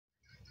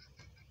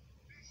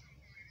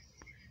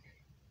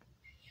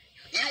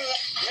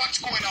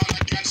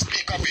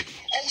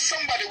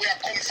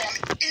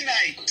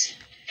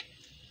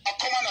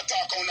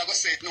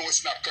like, no,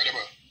 it's not credible.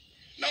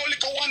 Now,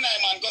 look at one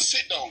eye, man, go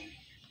sit down.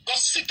 Go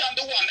sit on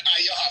the one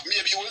eye you have.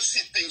 Maybe you will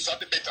see things on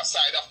the better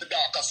side of the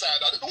darker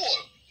side of the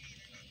wall.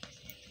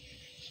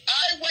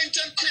 I went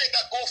and created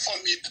that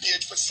GoFundMe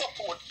page for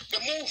support the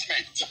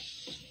movement.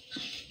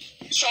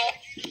 So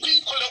people,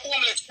 the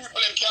homeless people,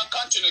 them can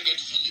continue to get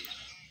feed.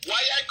 Why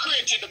I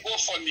created the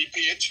GoFundMe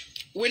page?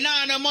 We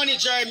not no money,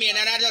 Jermaine,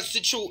 and that's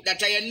the truth.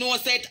 That I know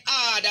set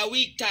hard a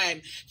week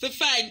time to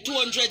find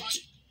 200.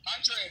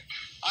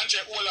 Andre,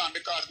 hold on,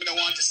 because me don't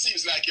want to seem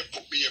like you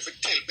put me here for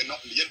tell me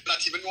nothing. You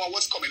not even know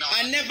what's coming out.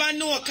 I never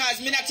know, because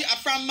me not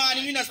from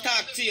morning, me not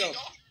talk to you.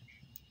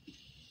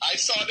 I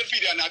saw the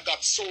video and I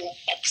got so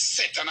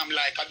upset, and I'm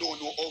like, I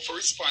don't know how to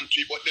respond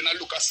to it, but then I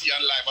look and see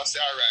on live, I say,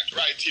 all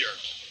right here.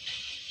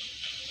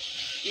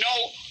 Now,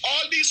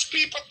 all these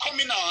people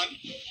coming on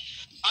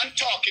and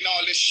talking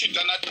all this shit,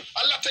 and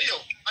a lot of you,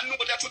 I know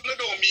that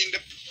don't mean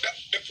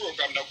the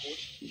program no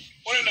good.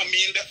 I don't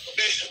mean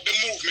the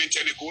movement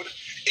any good.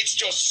 It's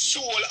just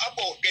all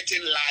about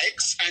getting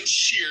likes and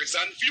shares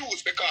and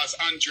views because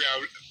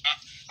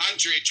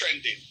Andre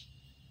trending.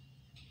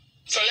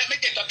 So let me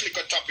get a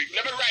clicker topic.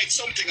 Let me write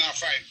something I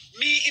find.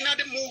 Me in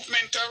the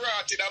movement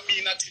I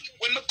mean that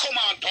when I come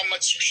on my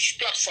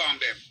platform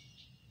them,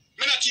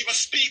 me not even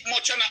speak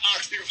much and I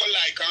ask people for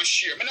like and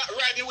share. Me not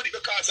riding with it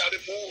because of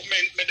the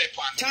movement me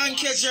depend.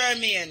 Thank you,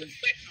 Jermaine.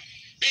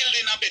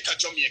 Building a better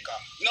Jamaica.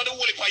 Not the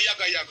whole for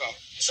yaga.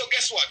 So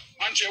guess what?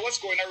 Andre was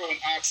going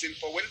around asking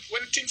for when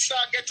things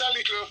start get a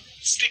little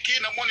sticky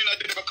and the money not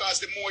there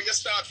because the more you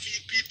start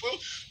feed people,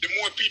 the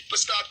more people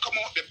start come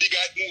out, the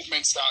bigger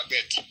movement start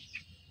get.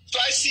 So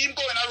I see him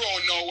going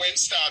around now when he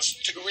starts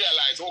to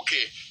realize,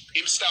 okay,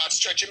 he starts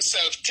stretch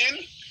himself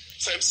thin,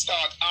 so he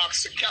start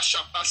asking cash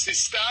up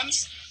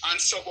assistance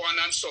and so on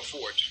and so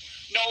forth.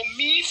 Now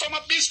me from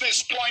a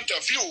business point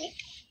of view,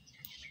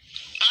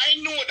 I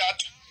know that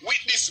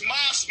with this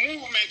mass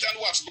movement and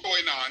what's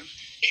going on,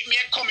 it may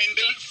come in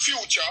the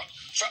future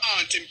for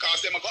Anthem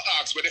because they're going to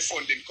ask where the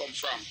funding come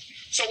from.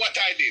 So what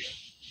I did,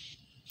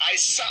 I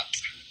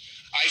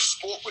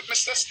spoke with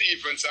Mr.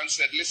 Stevens and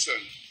said, listen,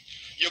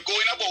 you're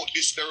going about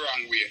this the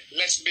wrong way.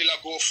 Let's build a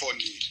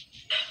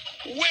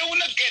GoFundMe. Where will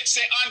not get,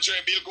 say,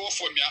 Andre, build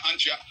GoFundMe,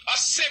 Andrea? I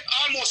saved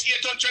almost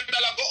 $800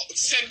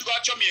 sent to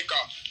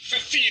Jamaica to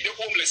feed the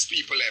homeless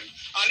people.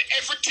 And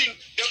everything,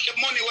 the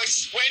money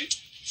was spent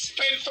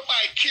for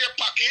buy care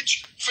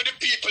package for the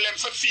people and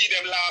for feed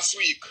them last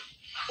week.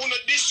 Uno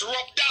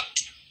disrupt that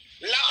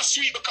last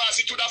week because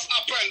it would have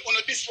happened. Uno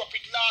disrupt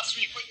it last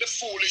week with the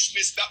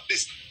foolishness that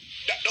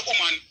the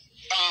woman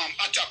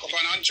attack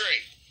upon Andre.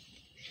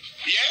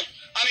 Yeah?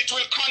 And it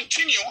will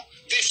continue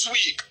this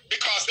week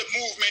because the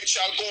movement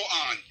shall go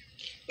on.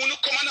 Uno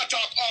come and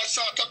attack all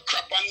sort of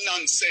crap and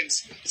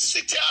nonsense.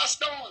 Sit your ass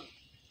down.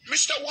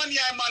 Mr. One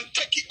Year Man,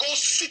 take it, go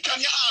sit on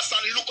your ass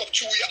and look up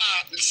through your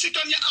ass. Sit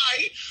on your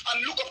eye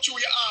and look up through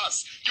your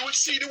ass. You will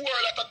see the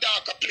world at a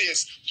darker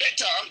place,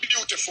 better and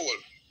beautiful.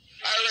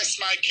 I rest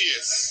my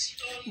case.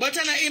 But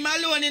I'm not him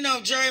alone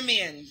enough,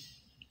 Jermaine.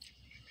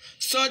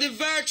 So the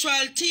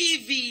virtual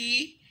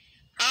TV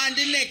and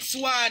the next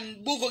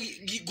one,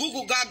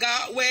 Google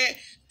Gaga, where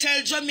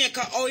tell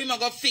Jamaica how him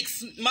go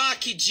fix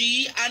Marky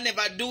G and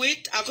never do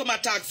it. I come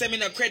attack them, you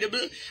know,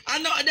 credible.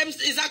 And now them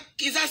is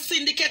a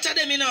syndicate of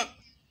them, you know.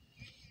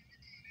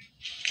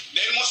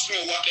 They must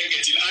know what they're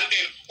getting. And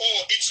then,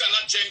 oh, it's an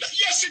agenda.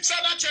 Yes, it's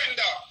an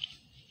agenda.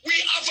 We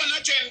have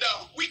an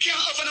agenda. We can't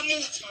have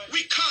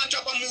we can't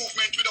have a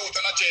movement without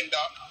an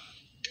agenda.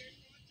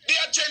 The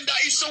agenda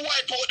is to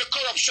wipe out the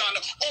corruption,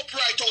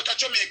 upright out of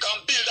Jamaica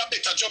and build a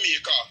better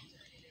Jamaica.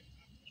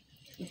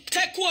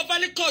 Take over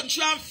the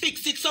country and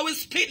fix it so we're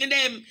splitting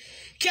them.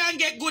 Can't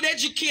get good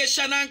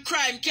education and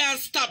crime can't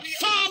stop.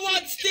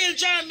 Forward still,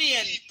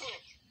 Jermaine.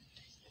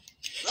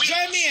 We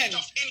have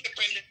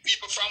independent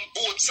people from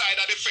both sides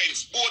of the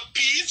fence. Both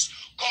peas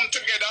come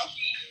together.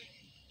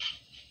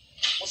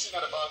 What's in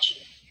that about you?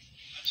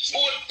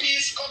 Both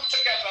peas come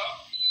together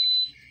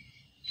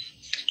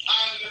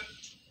and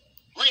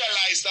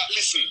realize that,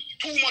 listen,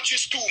 too much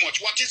is too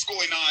much. What is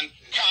going on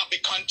can't be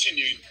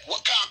continuing.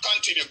 What can't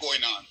continue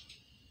going on?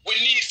 We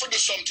need to do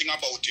something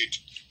about it.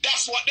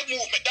 That's what the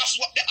movement, that's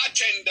what the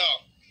agenda.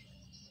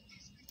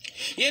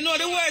 You know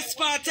the worst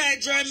part,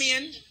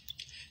 Jermaine?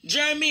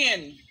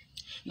 Jermaine,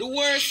 the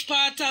worst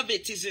part of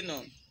it is, you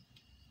know,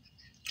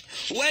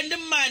 when the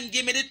man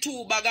give me the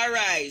 2 bag of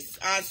rice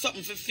and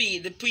something to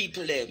feed the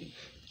people them,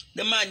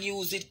 the man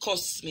use it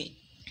cost me.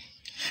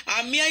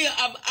 And me and you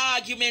have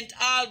argument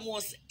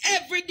almost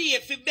every day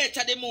for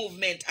better the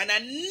movement, and I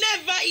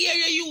never hear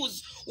you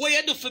use what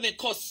you do for me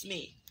cost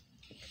me.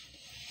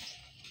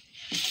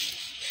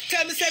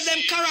 Tell me, say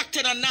them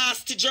character are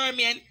nasty,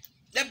 Jermaine.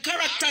 Them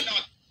character. I'm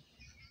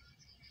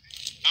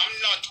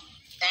not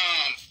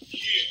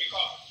here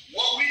because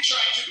what we try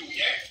to do,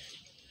 yeah,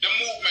 the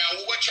movement,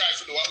 what we try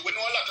to do, we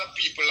know a lot of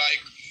people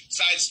like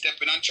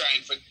sidestepping and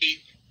trying for the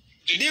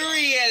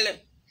real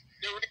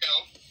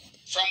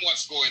from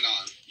what's going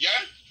on, yeah.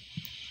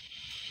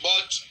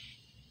 But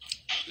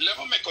let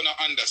me make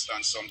you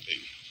understand something.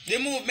 The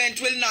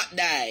movement will not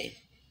die.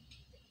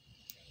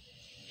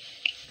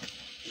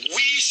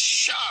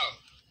 shall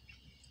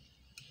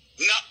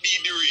not be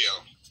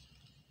derailed.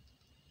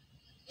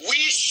 We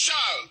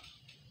shall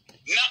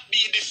not be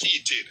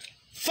defeated.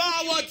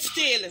 Forward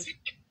still.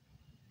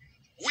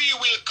 We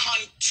will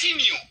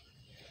continue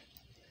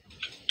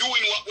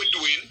doing what we're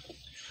doing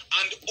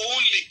and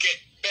only get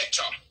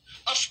better.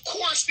 Of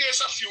course,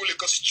 there's a few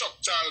little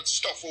structural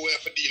stuff we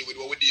have to deal with,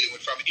 what we're dealing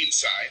with from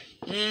inside.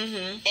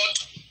 But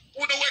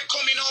when we're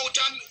coming out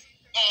and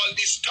all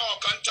this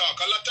talk,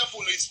 a lot of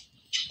is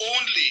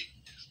only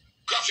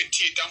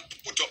gravitate and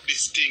put up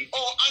this thing.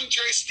 Oh,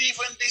 Andre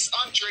Stevens this,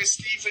 Andre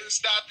Stevens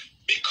that,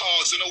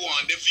 because you know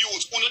what, the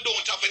views, you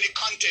don't have any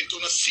content,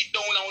 you sit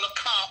down and you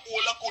can't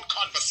hold a good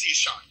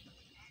conversation.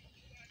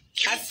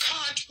 You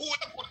can't hold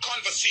a good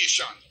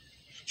conversation.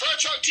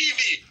 Virtual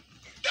TV,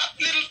 that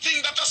little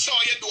thing that I saw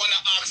you do and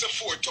I asked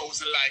for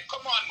 4,000 likes.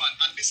 Come on, man.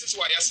 And this is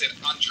why I said,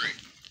 Andre,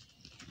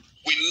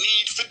 we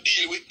need to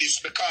deal with this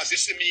because you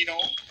see me now.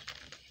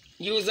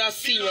 You're a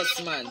serious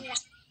man.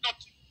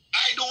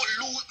 I don't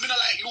lose. Me not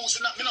like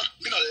losing up. Me not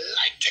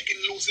like taking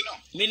losing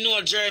up. Me know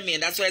Jermaine.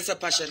 That's why it's so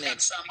passionate.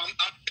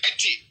 I'm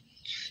petty.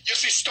 You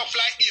see stuff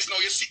like this now.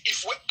 You see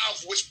if we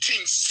have with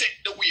things set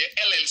the way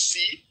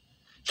LLC,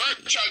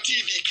 virtual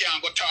TV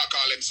can't go talk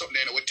all them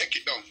something. We take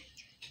it down.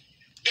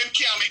 Them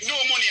can't make no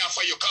money off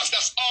of you because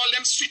that's all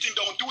them sitting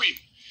down doing.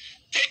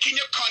 Taking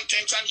your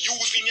content and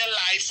using your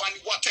life and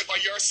whatever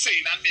you're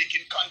saying and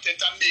making content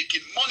and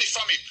making money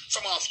from it,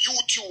 from off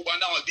YouTube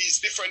and all these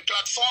different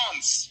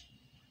platforms.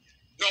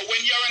 Now,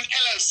 when you're an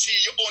LLC,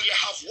 you only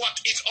have what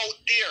is out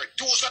there.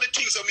 Those are the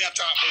things that we are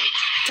talking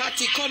about.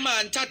 Tati, come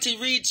on. Tati,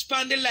 reach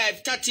pan the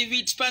live. Tati,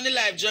 reach pan the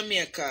live,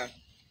 Jamaica.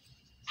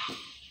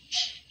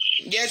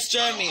 Yes,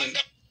 Jermaine.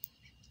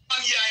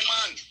 Yeah,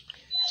 man.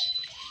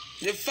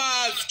 The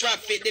false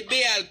prophet, the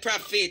Baal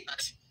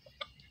prophet.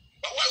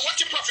 What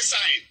you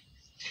prophesying?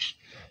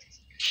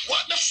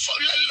 What the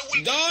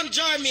fuck? Don't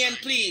Jermaine,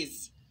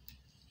 please.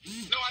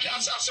 No, I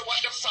said,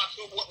 what the fuck?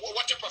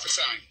 What you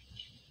prophesying?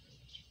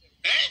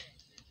 Eh?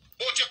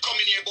 About you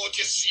coming here, about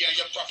you see and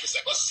you prophesy.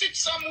 Go sit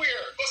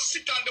somewhere. Go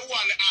sit on the one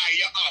eye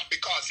you have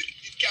because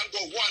it can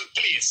go one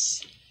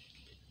place.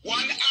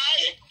 One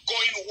eye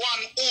going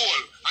one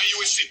hole and you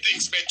will see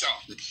things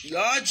better.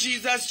 Lord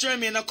Jesus,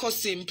 Jermaine, no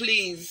cuss him,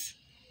 please.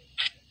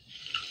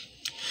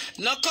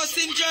 No cuss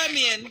him,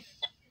 Jermaine.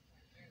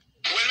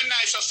 When me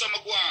nice or some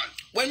go on.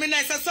 When me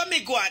nice or some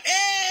go on.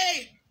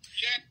 Hey!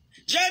 Yeah.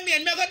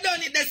 Jermaine, me go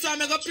done it this song,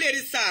 me go play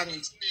this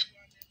song.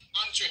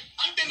 Andre,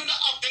 and then you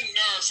have the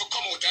nerve to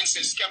come out and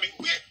say, scamming,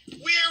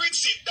 where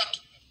is it that...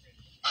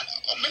 And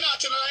I'm not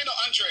telling you, know,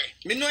 Andre.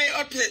 Me know it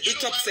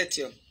upset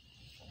you.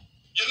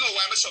 You know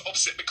why I'm so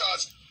upset?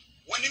 Because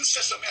when him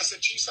says something, I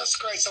said, Jesus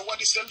Christ, so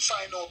what is them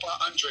find out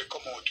about Andre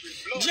come out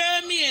with? Lord,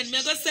 Jermaine,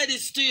 me go say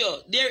this to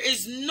you. There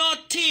is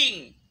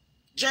nothing.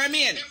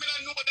 Jermaine.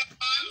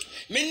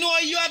 Me know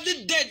you have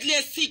the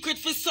deadliest secret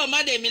for some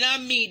of them in our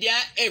media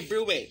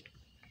everywhere.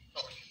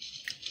 Oh.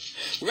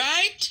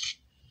 Right?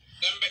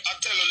 I'm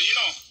telling you,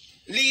 know.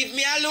 Leave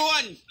me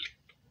alone.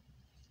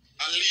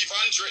 And leave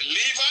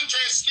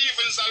Andre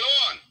Stevens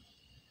alone.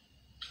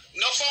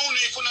 No phone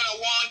if you don't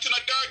want to no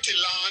dirty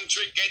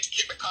laundry get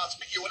it because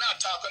you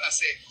not talking and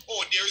say,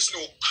 oh, there is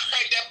no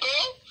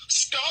credible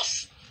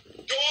stuff.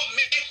 Don't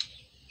make a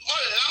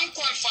long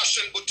one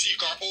fashion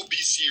boutique or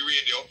OBC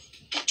radio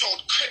put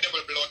out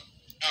credible blood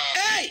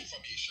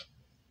information.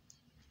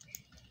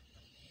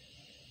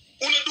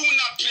 You do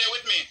not play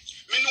with me.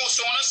 Me know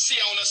so I see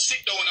I wanna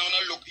sit down and I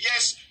wanna look.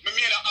 Yes, me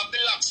may not have the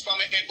locks for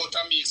my head, but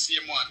I me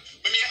same one.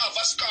 Me may have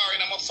a scar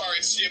in my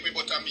forehead, same way,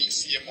 but I me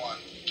same one.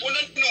 You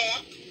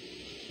know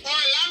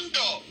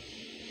Orlando.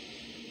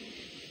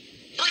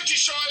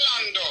 British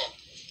Orlando.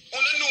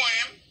 You know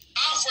him?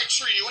 Alpha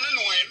Tree, you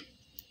know him?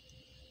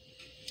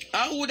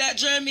 Who that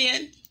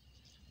Jermaine?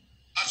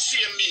 I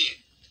see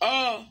me.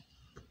 Oh.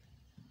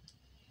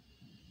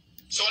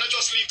 So I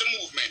just leave the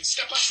movement.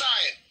 Step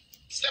aside.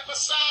 Step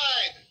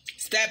aside.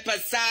 Step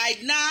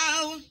aside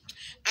now.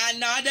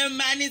 Another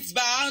man is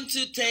bound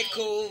to take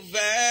over.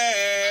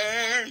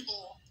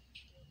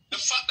 The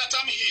fact that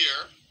I'm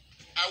here,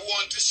 I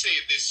want to say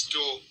this to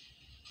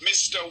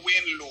Mr.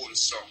 Wayne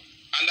Lonesome.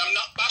 And I'm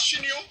not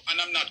bashing you,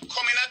 and I'm not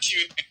coming at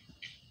you.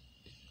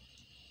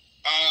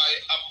 I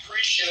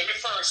appreciate, let me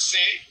first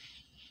say,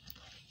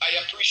 I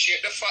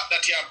appreciate the fact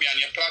that you have been on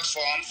your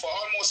platform for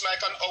almost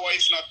like an hour,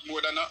 if not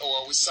more than an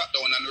hour. We sat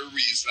down and we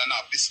reasoned and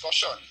have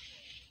discussion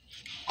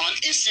on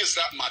issues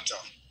that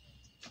matter.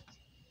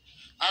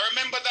 I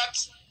remember that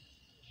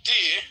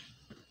day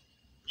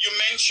you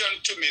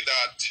mentioned to me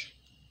that,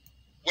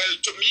 well,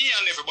 to me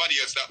and everybody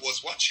else that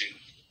was watching,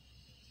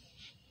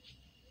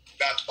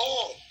 that,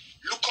 oh,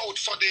 look out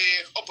for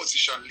the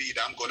opposition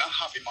leader. I'm going to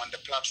have him on the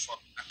platform.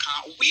 I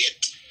can't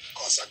wait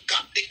because I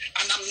got it.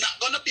 And I'm not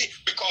going to be,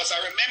 because I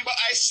remember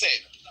I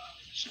said,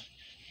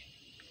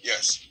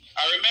 yes,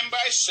 I remember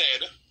I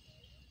said,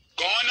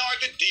 gone are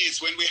the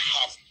days when we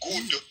have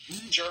good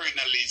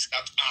journalists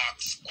that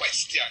ask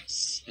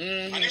questions.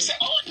 And you say,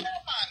 oh, no,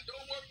 man,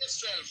 don't worry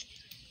yourself.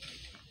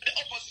 The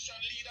opposition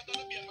leader going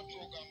to be on the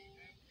program.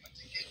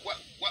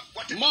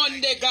 What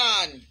Monday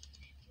gone.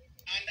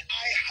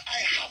 I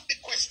have the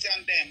question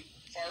then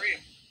for him.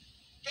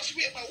 Just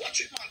wait, man.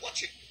 Watch it, man.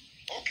 Watch it.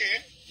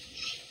 Okay.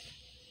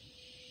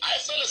 I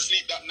fell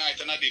asleep that night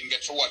and I didn't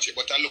get to watch it,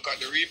 but I look at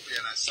the replay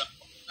and I sat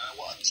and I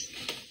watched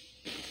it.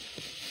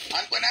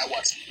 And when I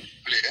watch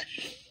the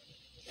replay,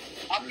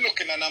 I'm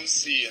looking and I'm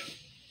seeing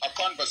a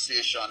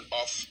conversation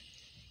of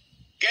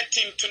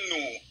getting to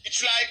know.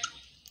 It's like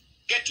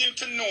getting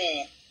to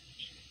know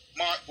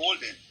Mark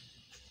Golden.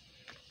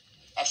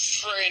 A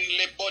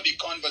friendly body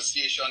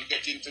conversation,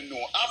 getting to know.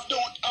 I've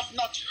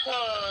not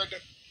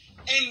heard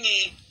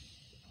any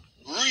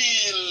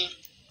real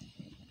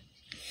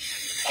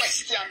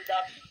question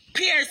that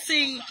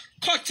piercing,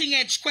 cutting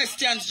edge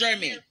questions,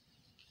 Jermaine.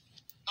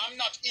 I'm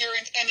not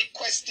hearing any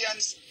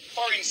questions,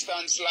 for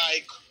instance,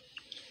 like,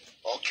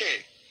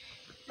 okay,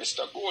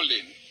 Mr.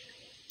 Golden,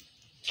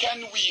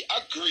 can we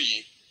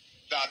agree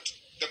that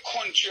the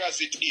country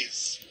as it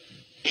is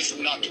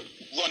not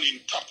running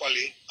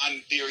properly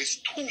and there is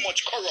too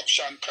much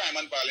corruption, crime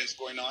and violence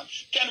going on?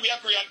 Can we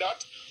agree on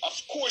that?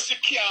 Of course you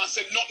can't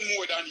say nothing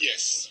more than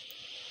yes.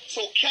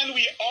 So can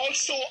we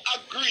also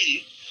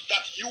agree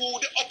that you,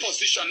 the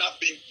opposition, have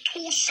been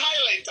too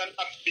silent and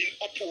have been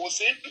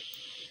opposing?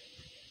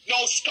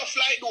 Now, stuff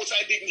like those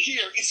I didn't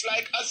hear. It's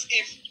like as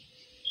if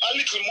a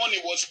little money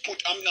was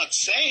put. I'm not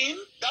saying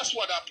that's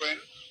what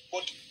happened,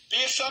 but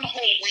based on how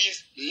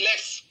we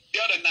left the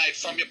other night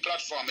from your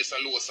platform,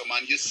 Mr. Lawson,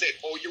 and you said,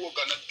 oh, you were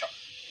going to talk.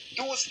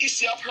 Those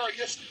issues I've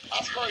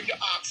heard you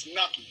ask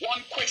not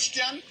one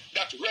question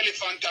that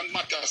relevant and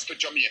matters to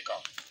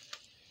Jamaica.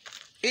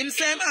 In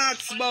same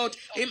asks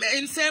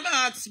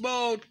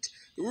about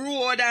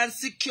road and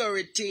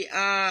security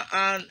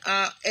and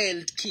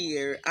health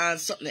care and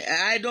something.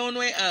 I don't know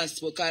what else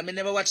because I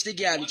never watched the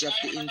garbage of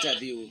the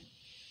interview.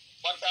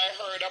 What I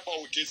heard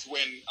about is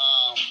when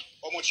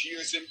how much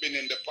years he's been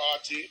in the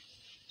party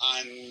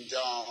and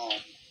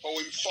how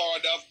his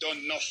father have done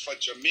enough for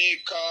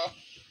Jamaica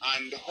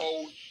and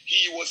how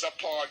he was a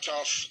part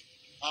of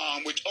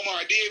with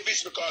Omar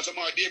Davis, because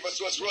Omar Davis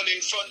was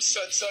running front,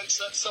 say,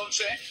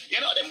 you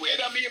know, them way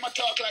that me, him a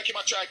talk like him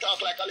a try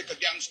talk like a little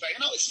gangster, you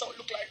know, it so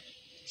look like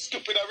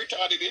stupid and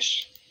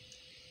retarded-ish.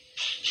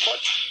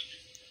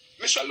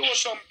 But, Mr.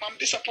 Lawson, I'm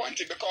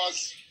disappointed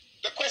because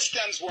the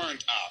questions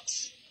weren't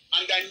asked.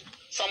 And then,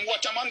 from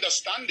what I'm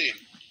understanding,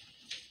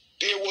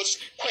 there was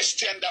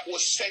question that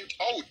was sent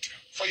out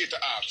for you to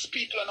ask.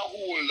 People on a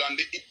whole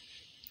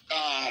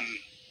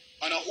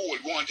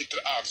wanted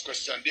to ask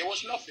questions. There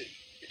was nothing.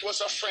 It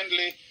was a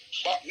friendly,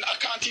 but I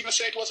can't even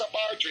say it was a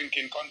bar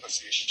drinking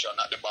conversation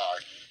at the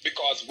bar.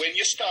 Because when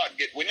you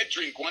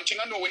drink, one thing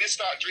I know, when you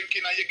start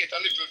drinking and you get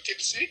a little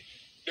tipsy,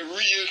 the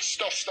real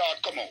stuff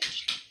start come out.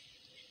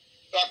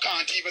 So I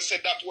can't even say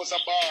that was a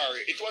bar.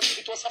 It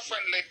was a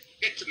friendly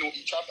get to know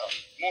each other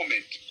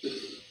moment.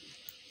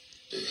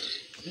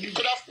 It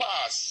could have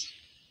passed.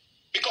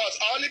 Because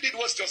all he did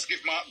was just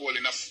give Mark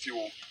Golden a few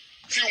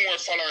more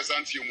followers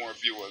and few more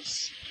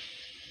viewers.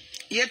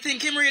 You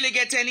think him really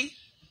get any?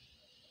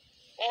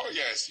 Oh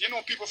yes. You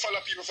know, people follow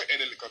people for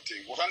any little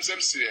thing. What I'm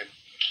saying?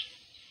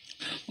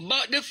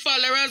 But the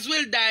followers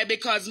will die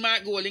because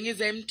Mark Golden is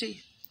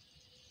empty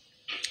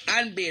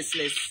and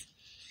baseless.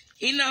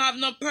 He don't have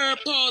no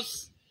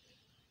purpose.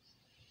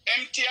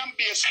 Empty and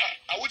baseless.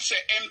 I would say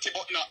empty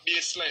but not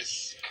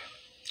baseless.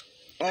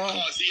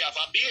 Because he have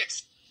a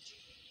base.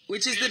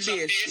 Which is the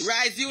base?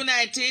 Rise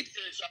United?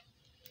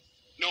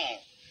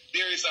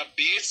 There is a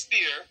base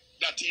there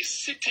that he's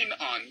sitting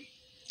on.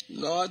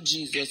 Lord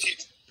Jesus.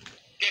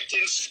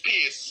 Getting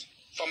space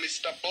for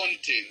Mr.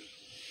 Bunting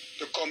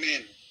to come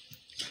in.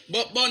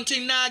 But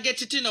Bunting now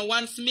get it, you know,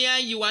 once me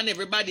and you and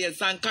everybody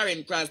else and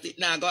Karen crossed it,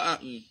 now go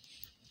happen.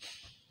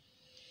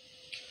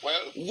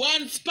 Well,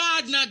 once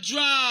partner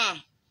draw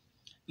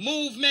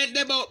movement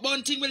about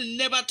Bunting will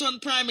never turn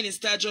Prime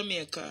Minister of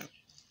Jamaica.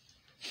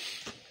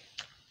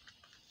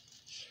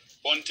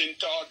 Bunting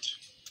thought,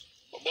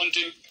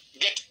 Bunting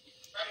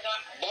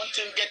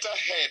get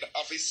ahead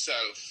of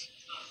himself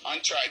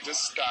and try to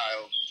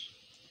style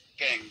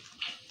King,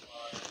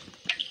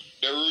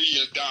 the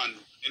real Don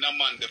in a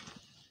man.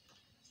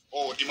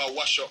 Oh, him a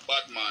wash up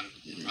bad man,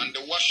 and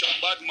the wash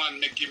up bad man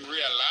make him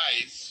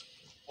realize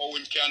how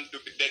he can do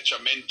be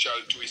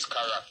detrimental to his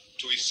character,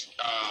 to his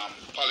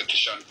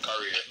politician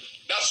career.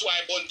 That's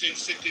why Bunting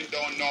sitting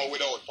down now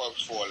without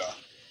portfolio.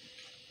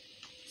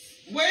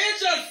 What you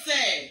just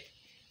say?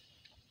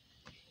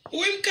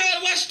 Who him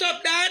call washed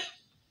up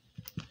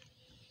Don?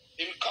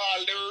 Him call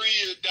the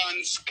real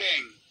Don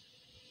Skeng.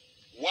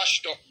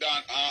 Washed up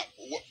Don,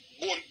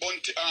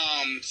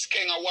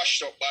 Skeng a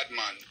washed up bad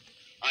man.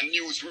 And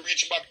news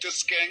reach back to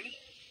Skeng.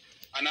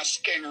 And a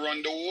Skeng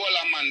run the whole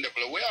of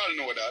Mandeville. We all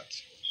know that.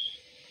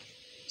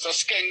 So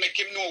Skeng make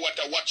him know what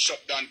a washed up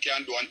Don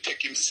can do and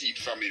take him seat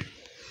from him.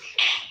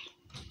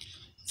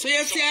 So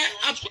you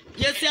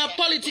see a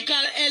political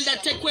elder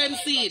take one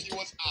seat. He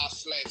was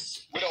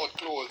arseless, without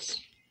clothes.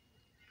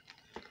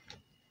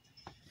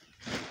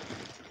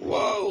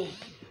 Whoa.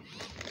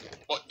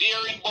 But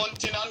there in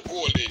Bunting and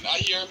Golden, I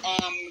hear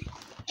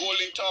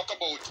Golden talk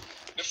about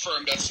the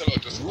firm that sell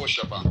out to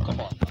Scotiabank. Come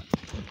on, man.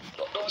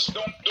 Don't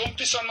Don't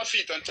piss on my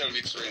feet and tell me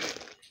it's raining.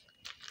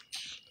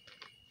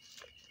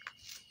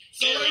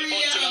 So what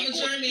really happened,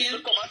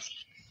 Jermaine?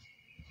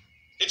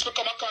 It's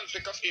become a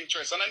conflict of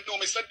interest, and I know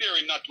Mr.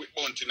 Derry not with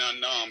Bunting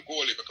and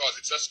Goalie because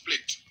it's a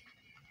split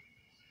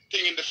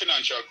thing in the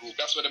financial group.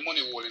 That's where the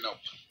money holding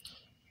up.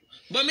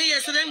 But me,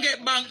 yes, so them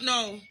get bank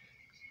now.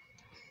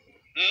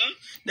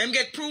 Them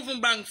get proven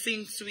bank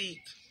since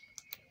week.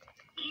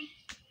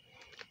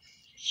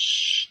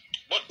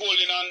 But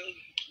Goalie and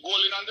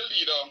the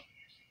leader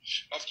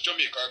of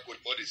Jamaica are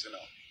good buddies, you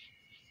know.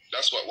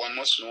 That's what one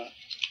must know.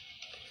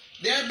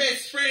 They're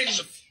best friends.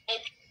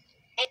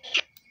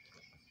 Okay.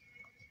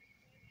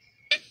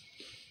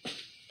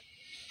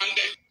 And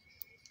then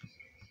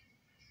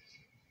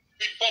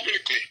speak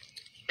publicly.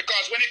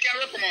 Because when you can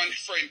reprimand a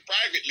friend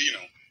privately, you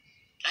know,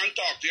 and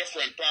talk to your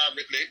friend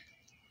privately,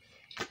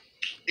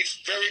 it's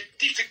very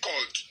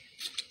difficult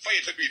for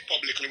you to do it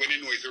publicly when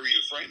you know he's a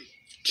real friend.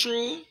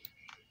 True.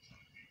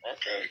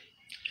 Okay.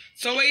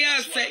 So what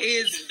you say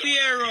is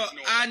Pharaoh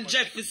and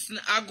Jefferson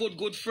are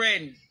good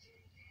friend.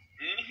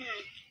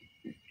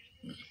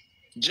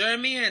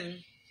 Jermaine.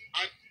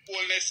 And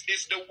boldness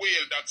is the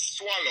whale that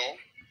swallow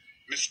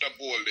Mr.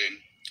 Bolden.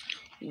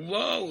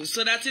 Whoa,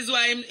 so that is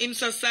why him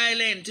so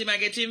silent. Him I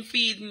get him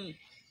feeding.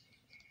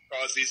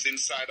 Because he's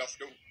inside of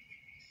the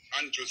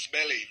Andrew's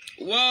belly.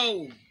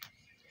 Whoa.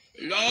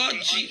 Lord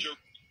Andrew.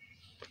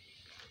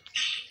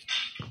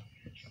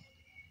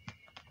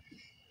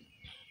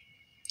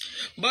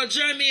 But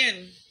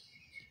Jermaine,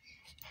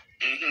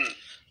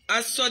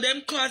 I saw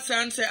them cuss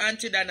and say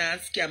Auntie Dana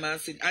scam and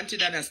said Auntie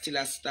Dana still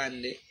a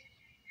stand there.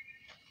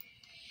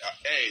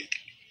 Hey,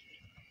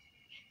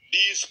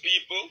 these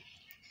people,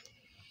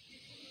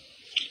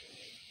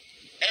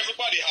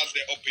 everybody has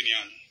their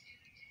opinion.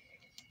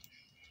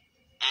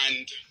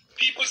 And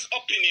people's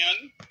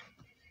opinion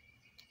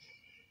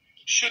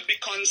should be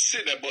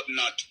considered but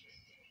not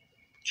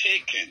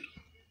taken.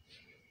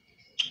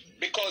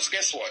 Because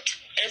guess what?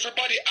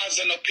 Everybody has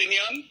an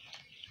opinion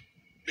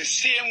the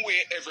same way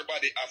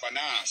everybody have an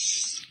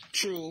ass.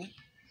 True.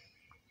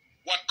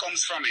 What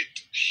comes from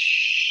it?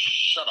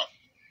 Shut up.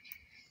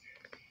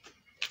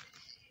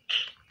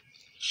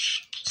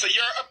 So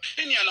your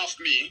opinion of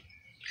me,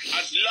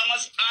 as long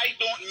as I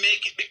don't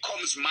make it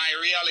becomes my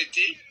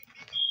reality,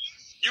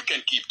 you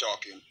can keep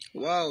talking.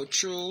 Wow,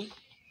 true.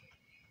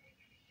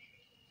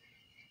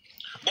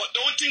 But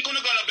don't think you're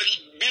gonna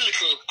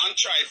belittle and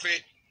try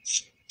to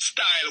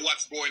style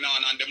what's going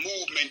on and the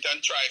movement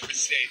and try to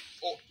say,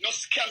 oh, no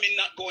scamming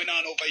not going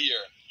on over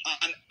here.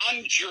 And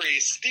Andre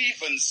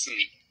Stevenson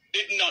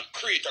did not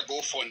create a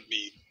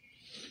GoFundMe.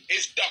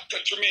 It's Dr.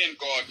 Jermaine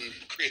Gordon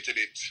created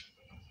it.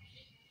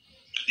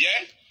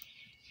 Yeah?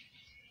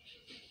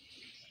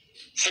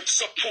 To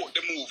support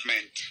the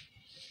movement.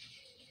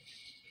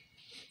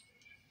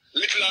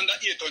 Little under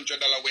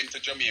 $800 went to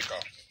Jamaica.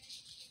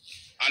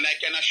 And I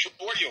can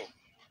assure you,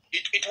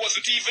 it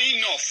wasn't even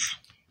enough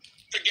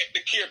to get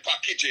the care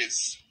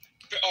packages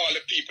for all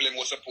the people who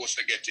were supposed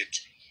to get it.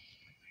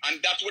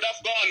 And that would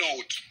have gone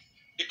out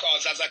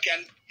because as I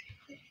can,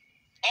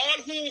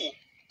 all who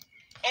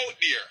out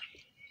there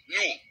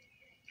know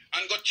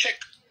and go check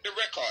the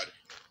record.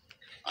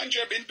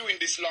 Andre been doing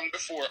this long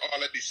before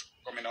all of this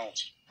coming out.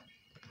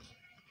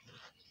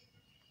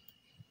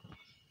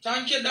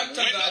 Thank you, Dr.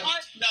 God.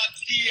 That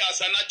he has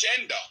an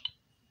agenda,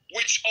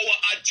 which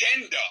our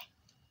agenda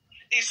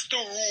is to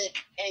root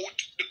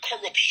out the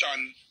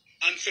corruption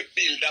and to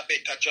build a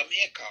better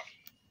Jamaica.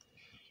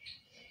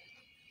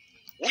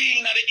 We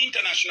in the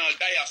international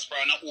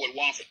diaspora and all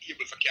want for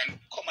people who can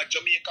come to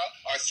Jamaica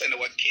or send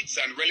our kids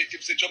and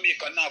relatives to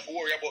Jamaica now to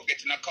worry about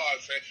getting a call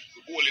for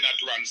holding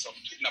at ransom,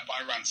 kidnap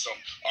and ransom,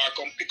 or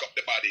come pick up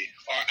the body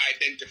or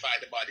identify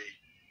the body.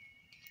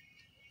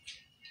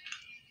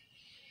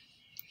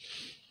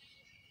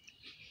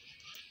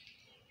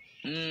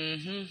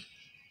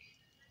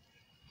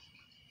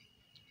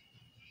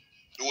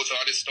 Those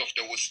are the stuff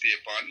that will stay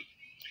upon.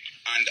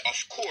 And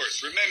of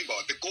course, remember,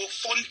 the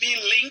GoFundMe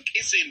link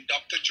is in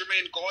Dr.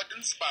 Jermaine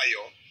Gordon's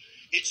bio.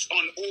 It's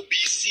on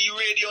OBC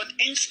Radio on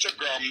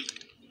Instagram.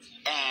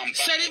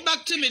 Send it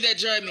back to me there,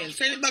 Jermaine.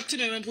 Send it back to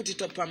me and put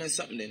it up on me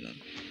something there. No?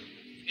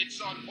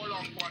 It's on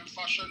Olankwan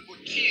Fashion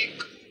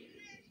Boutique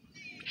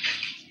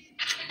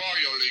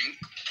bio link.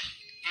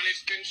 And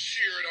it's been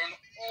shared on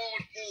all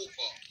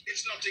over.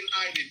 It's nothing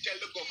hiding. Tell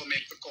the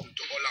government to come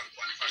to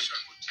Olankwan Fashion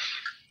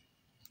Boutique.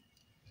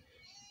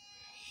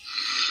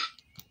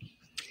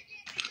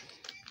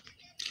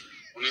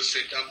 When you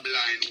set a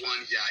blind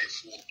one guy,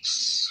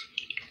 folks.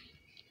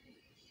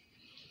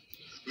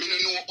 Me no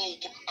know how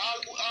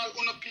all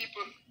gonna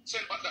people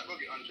send back that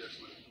buggy and just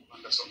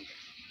under something.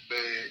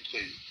 The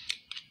thing.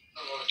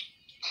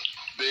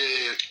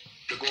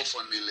 The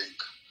GoFundMe link.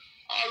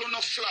 All on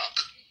a flock.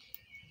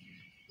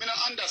 Me no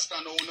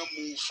understand how to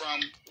move from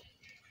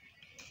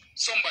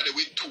somebody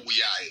with 2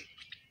 eye.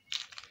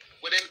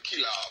 Where them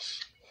kill off.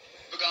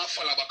 We gonna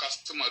follow back as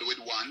somebody with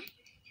 1.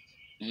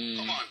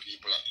 Come on,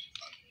 people.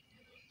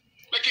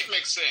 Make it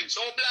make sense.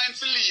 So blind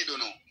to lead, you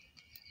know.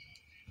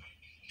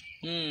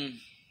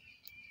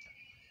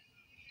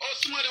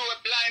 somebody who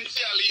are blind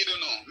fairly, you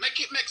don't know. Make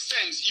it make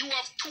sense. You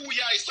have 2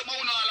 eyes, some of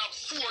you all have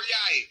 4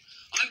 eyes.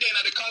 And then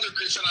at the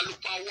congregation, I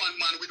look at one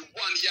man with 1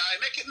 eye.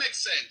 Make it make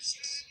sense.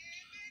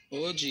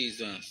 Oh,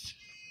 Jesus.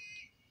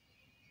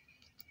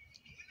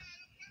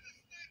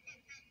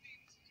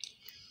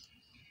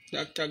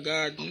 Dr.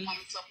 Garden. Yeah,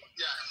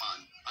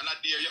 man. And I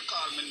dare you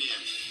call my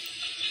name.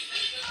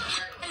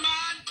 Come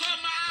on,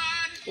 come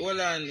on. Hold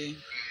on.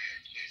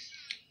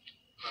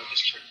 I'll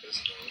just check this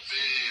though.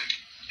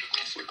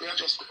 You could have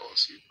just go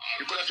see.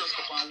 You could have just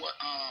go on what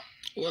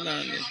Hold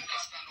on. Live and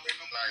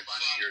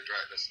share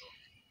drive this though.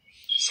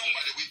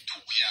 Somebody with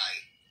 2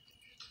 eye.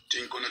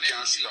 Think gonna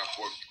can't stop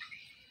work.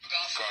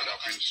 God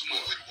up in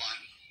school.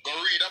 Go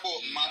read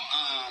about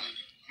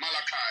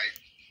Malachi.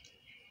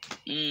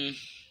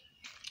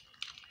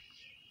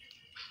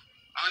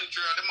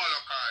 Andrea the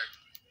Malachi.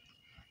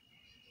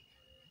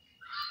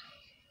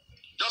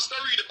 Just to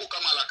read the book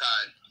of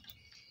Malachi.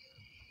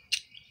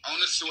 I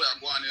want to see where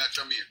I'm going in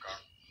Jamaica.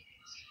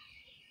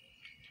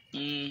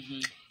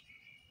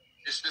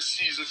 It's the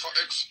season for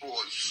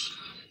expose.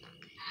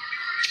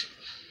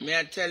 May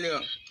I tell you?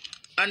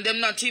 And them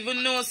not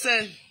even know,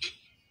 say.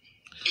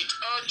 It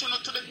hurt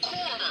to the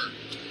core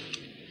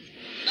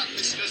that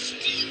Mr.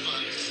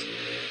 Stevens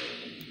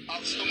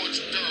have so much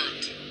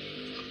dirt.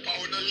 I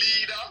want a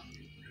leader.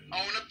 I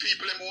want a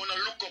people I want to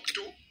look up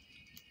to.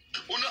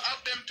 We don't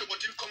have them to,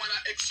 but him come and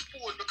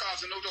expose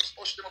because you know just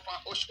hush them up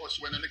and hush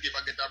when they give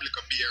a get a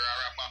little beer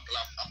or a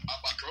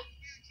bottle.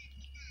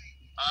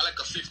 Or like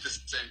a 50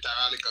 cent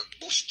or like a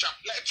bush chop.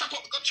 Like chop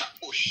up, go chop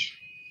bush.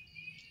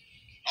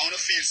 I want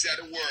to feel see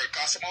the world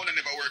because some of them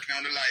never work now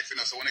in the life, you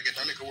know, so when I get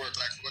a little work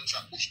like go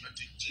chop bush, I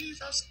think,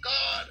 Jesus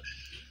God,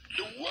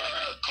 the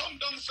world, come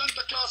down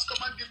Santa Claus,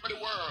 come and give me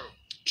the world.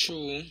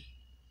 True.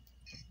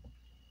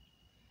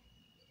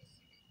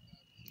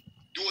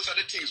 Those are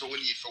the things we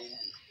need for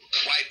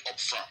wipe up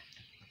from,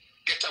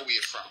 get away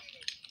from.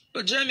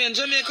 But Jermaine,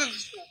 Jamaica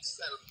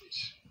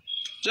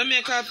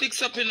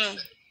fix up, you know.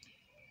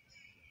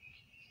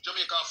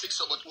 Jamaica fix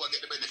up, but who will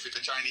get the benefit? The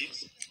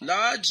Chinese?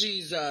 Lord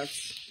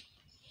Jesus.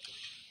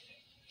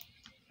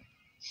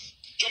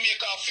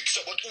 Jamaica fix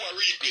up, but who will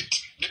reap it?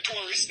 The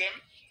tourists,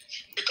 them?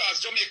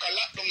 Because Jamaica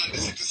locked down and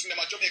the citizens, them,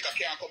 and Jamaica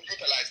can't come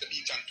utilize the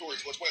beach and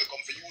tourists was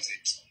welcome to use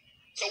it.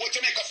 So what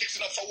Jamaica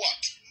fixing up for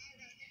what?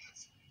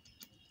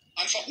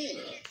 And for who?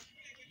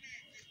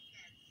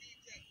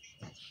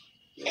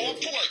 Our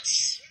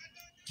ports.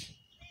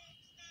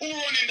 Who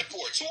running the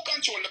ports? Who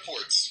control the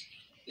ports?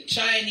 The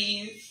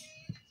Chinese.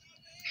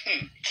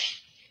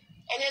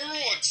 Our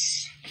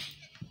roads.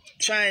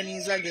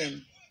 Chinese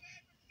again.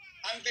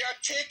 And they are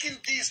taking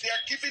these, they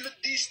are giving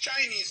these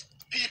Chinese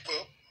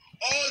people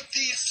all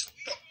these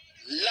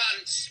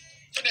lands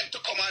for them to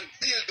come and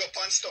build up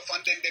and stuff,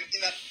 and then them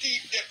in a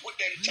deep debt with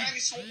them.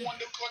 Chinese who own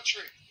the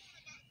country.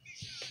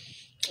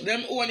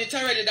 Them own it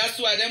already, that's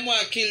why them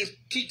want to kill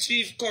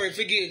Chief Curry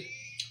for give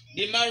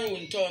the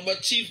Maroon Town.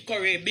 But Chief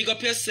Curry, big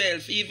up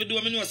yourself, even though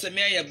I know say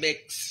me are your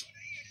Bex.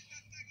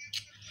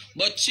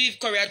 But Chief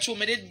Curry, I told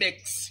me the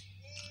Bex.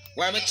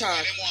 Why me talk?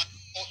 Them want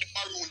the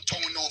Maroon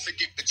Town now for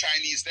give the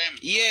Chinese them.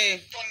 Yeah.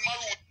 Done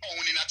Maroon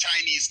Town in a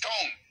Chinese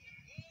town.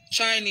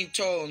 Chinese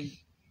town.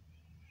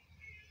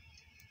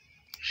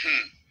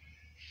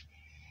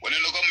 When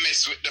you're not going to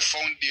mess with the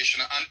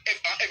foundation and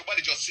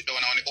everybody just sit down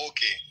and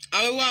okay.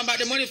 And we want back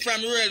the money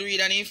from Royal Reed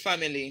and his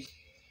family.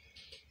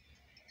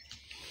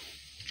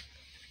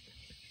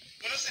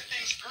 When I say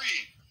things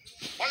green,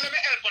 well, let me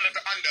help you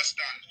to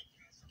understand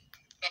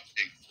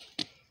something.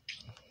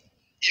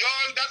 You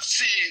all that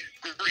see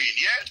green,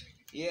 yeah?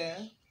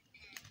 Yeah.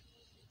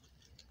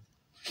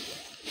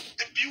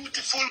 The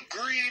beautiful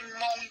green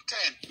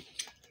mountain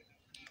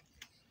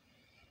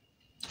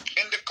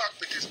in the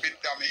cockpit has been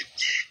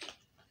damaged.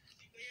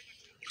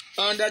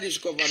 Under this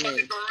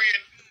government.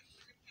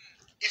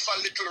 If a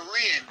little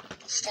rain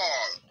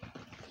fall,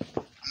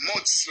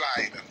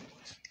 mudslide,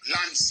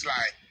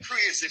 landslide,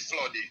 crazy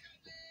flooding,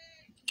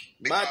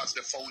 because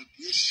the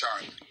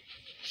foundation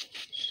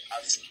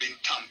has been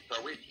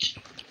tampered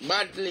with.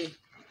 Badly.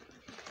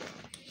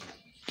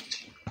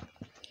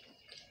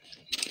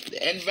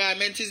 The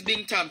environment is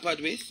being tampered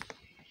with.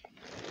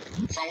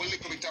 From a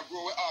little bit of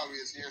grow, we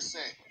always hear say,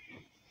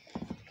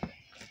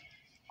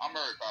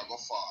 America go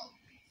fall.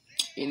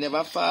 He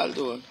never fall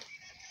though. It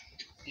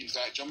seems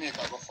like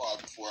Jamaica go fall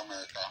before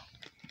America.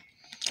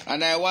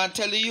 And I want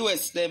to tell the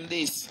US them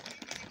this.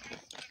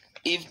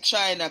 If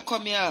China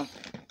come here,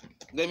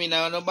 them in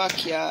our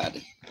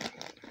backyard,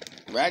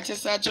 right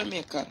inside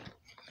Jamaica,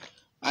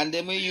 and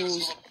them will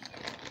use... So,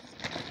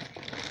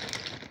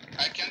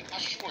 I can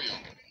assure you,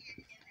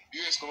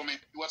 US government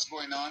what's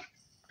going on,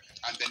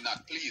 and they're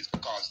not pleased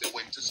because they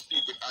went to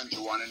speak with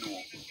Andrew and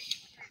know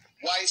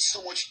why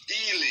so much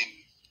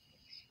dealing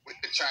with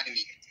the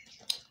Chinese.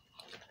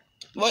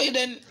 But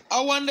then, I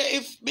wonder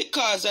if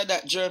because of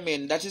that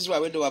Jermaine, that is why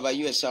we do have a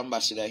US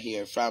ambassador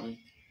here from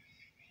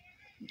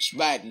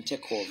Biden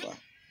take over.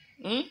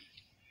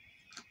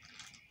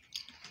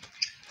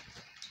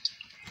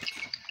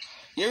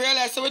 You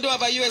realize that we do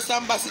have a US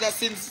ambassador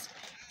since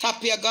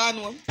Tapia gone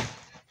home?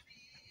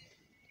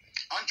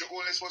 Andrew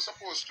Holness was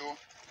supposed to go,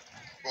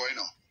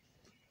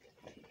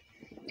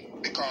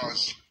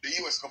 because the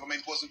US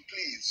government wasn't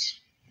pleased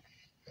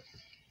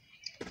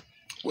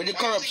with the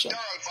corruption.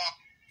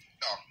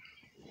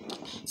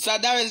 So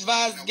Daryl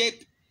Vaz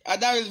get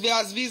Daryl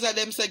Vaz visa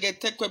them say get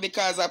take away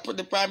because I put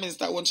the Prime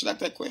Minister won't should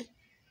take away.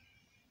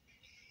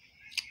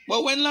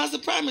 But when last the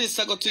Prime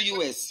Minister go to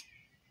US?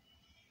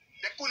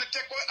 They couldn't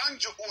take away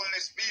Andrew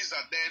Holness visa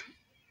then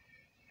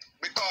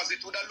because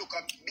it would have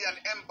looked be an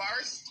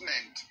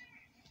embarrassment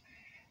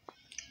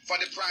for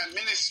the Prime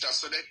Minister.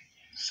 So they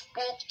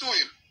spoke to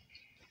him.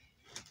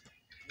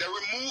 They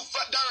removed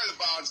Daryl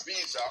Vaz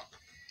visa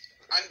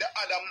and the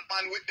other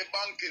man with the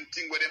banking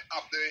thing where them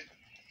have the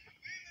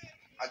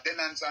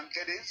Adenans and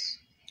Geddes.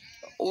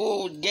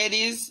 Oh,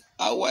 Geddes?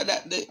 What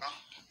that the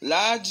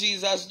Lord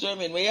Jesus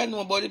German. Where you know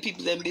about the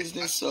people in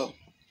business, so?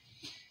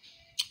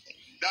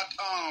 That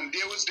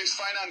there was this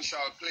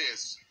financial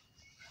place.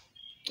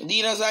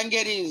 Dinas and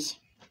Geddes.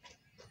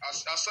 I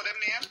saw them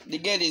name? The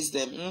Geddes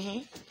them.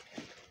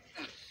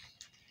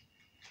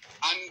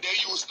 And they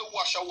used to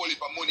wash a whole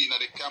heap of money in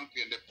the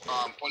campaign, the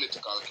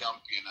political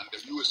campaign, and the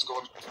US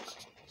government.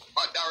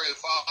 But Daryl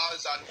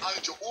Vaz and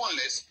Andrew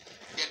Holness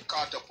get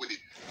caught up with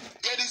it.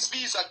 Geddes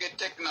visa get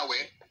taken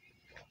away.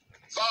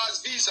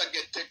 Vaz visa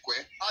get taken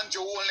away.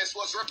 Andrew Holness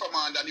was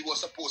reprimanded and he was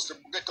supposed to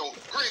get out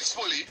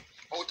gracefully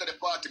out of the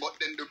party, but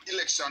then the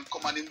election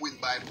come and him win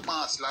by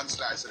mass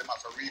landslide, so they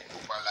have to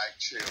recoup her like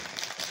jail.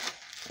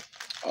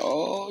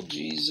 Oh,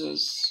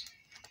 Jesus.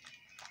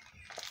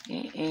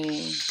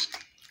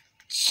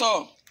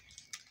 So,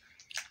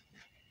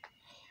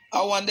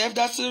 I wonder if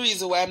that's the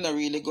reason why I'm not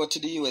really go to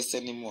the US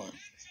anymore.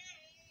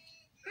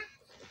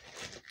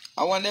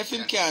 I wonder if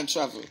him can't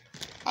travel.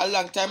 A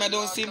long time I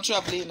don't see him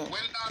traveling. When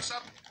last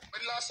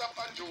up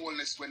Andrew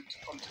Holness went to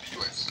come to the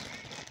US?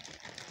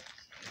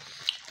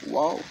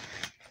 Wow.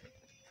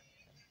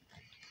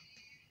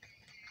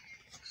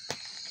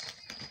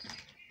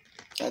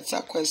 That's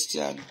a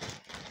question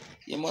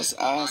you must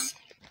ask.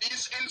 And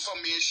this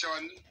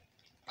information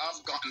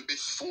I've gotten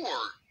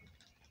before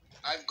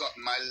I've got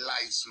my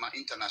license, my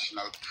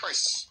international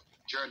press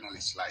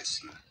journalist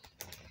license.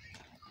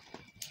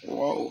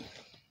 Wow.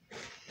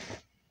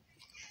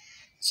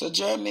 So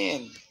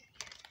Jermaine,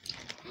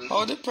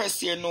 how the press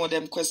here know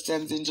them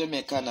questions in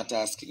Jamaica not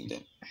asking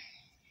them?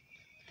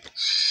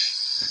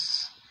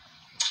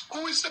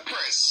 Who is the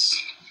press?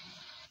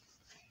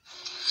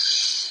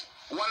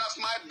 One of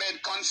my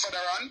bed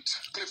confederate,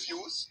 Cliff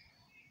Hughes.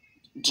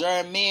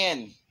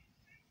 Jermaine.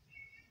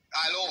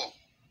 Hello.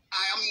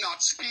 I am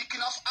not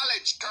speaking of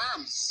alleged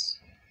terms.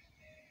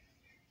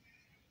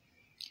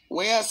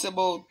 Where's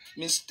about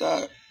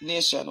Mr.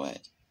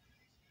 Nationwide?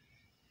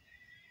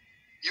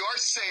 You're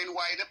saying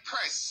why the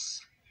press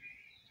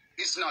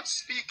is not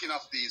speaking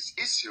of these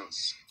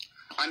issues.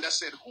 And I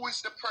said, who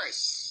is the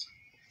press?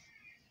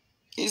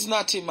 It's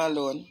not him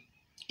alone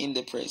in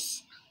the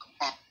press.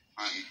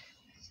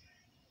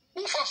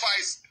 Who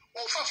fights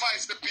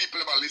the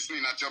people about listening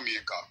in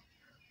Jamaica?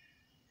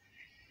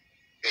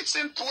 It's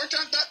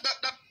important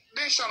that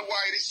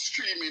nationwide is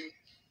streaming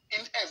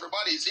in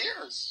everybody's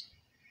ears.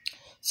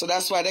 So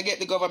that's why they get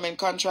the government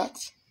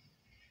contracts?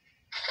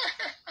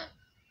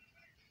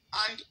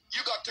 And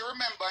you got to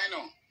remember,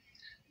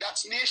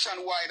 that's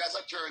nationwide as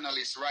a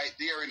journalist right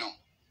there,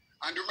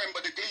 And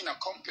remember the Gleaner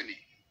Company.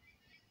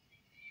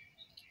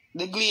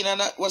 The Gleaner,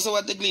 what's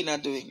what the Gleaner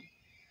doing?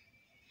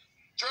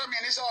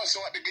 Jermaine is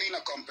also at the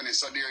Gleaner Company,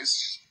 so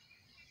there's...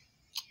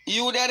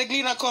 You there, the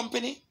Gleaner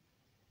Company?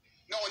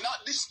 No,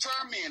 not this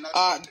Jermaine.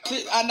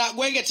 I'm not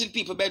going getting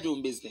people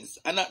bedroom business.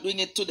 I'm not doing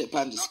it to the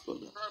Pandis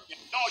program.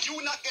 No,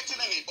 you not getting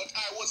in it, but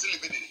I was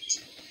living in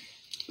it.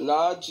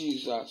 Lord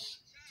Jesus.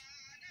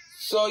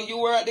 So you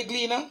were at the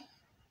Gleaner?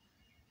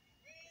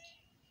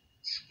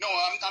 No,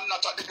 I'm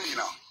not at the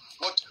Gleaner.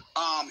 But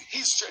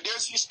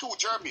there's his two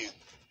Jermaine.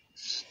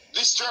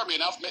 This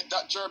Jermaine, I've met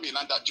that Jermaine,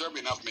 and that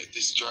Jermaine, I've met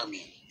this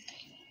Jermaine.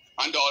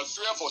 And all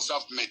three of us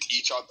have met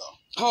each other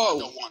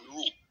under one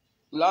room.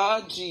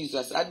 Lord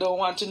Jesus, I don't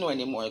want to know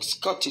anymore.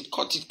 Cut it,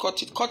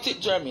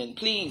 Jermaine,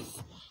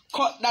 please.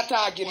 Cut that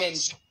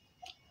argument.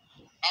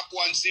 Act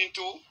 1, Scene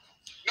 2.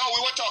 No,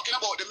 we were talking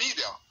about the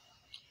media.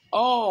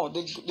 Oh,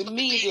 the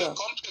media.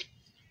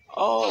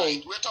 Oh.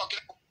 Right, we're talking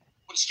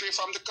about straight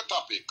from the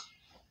topic.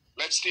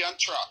 Let's stay on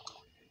track.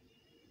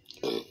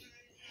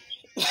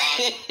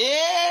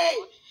 Hey!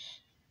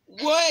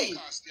 Wait.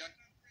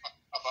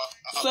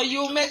 So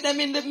you met them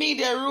in the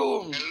media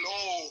room?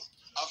 Hello.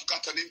 I've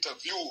got an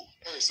interview.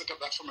 Hey, set up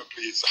that for me,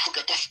 please. I've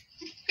got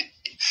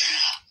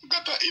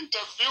an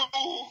interview.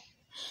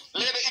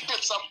 Lady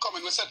Eclipse, I'm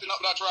coming. We're setting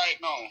up that right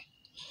now.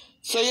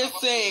 So you're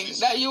saying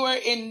that you were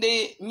in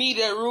the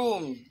media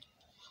room.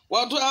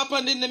 What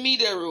happened in the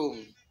media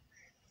room?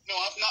 No,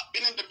 I've not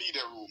been in the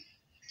media room.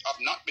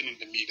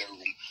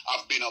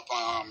 I've been up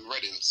on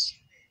Reddits.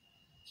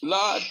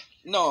 Lord,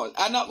 no,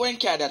 I'm not going to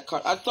carry that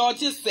card. I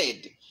thought you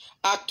said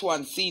Act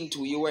 1, Scene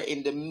 2, you were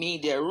in the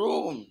media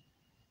room.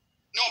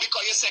 No,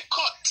 because you said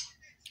cut.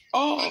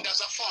 Oh. And there's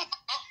a form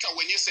actor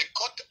when you say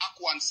cut act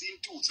 1 scene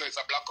 2, so it's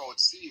a blackout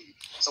scene.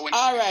 So when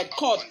all right,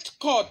 cut.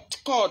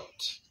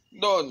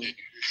 Done.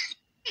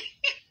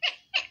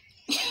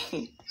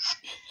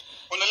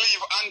 Wanna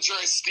leave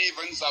Andre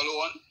Stevens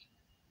alone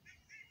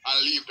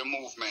and leave the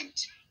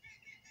movement.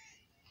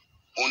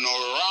 Uno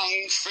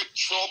wrong for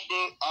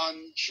trouble,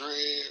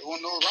 Andre.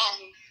 Uno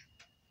wrong.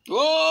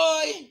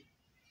 Boy.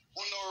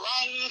 Uno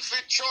wrong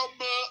for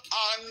trouble,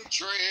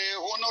 Andre.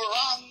 Uno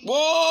wrong.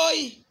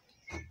 Boy.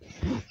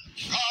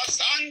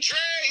 'Cause Andre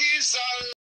is a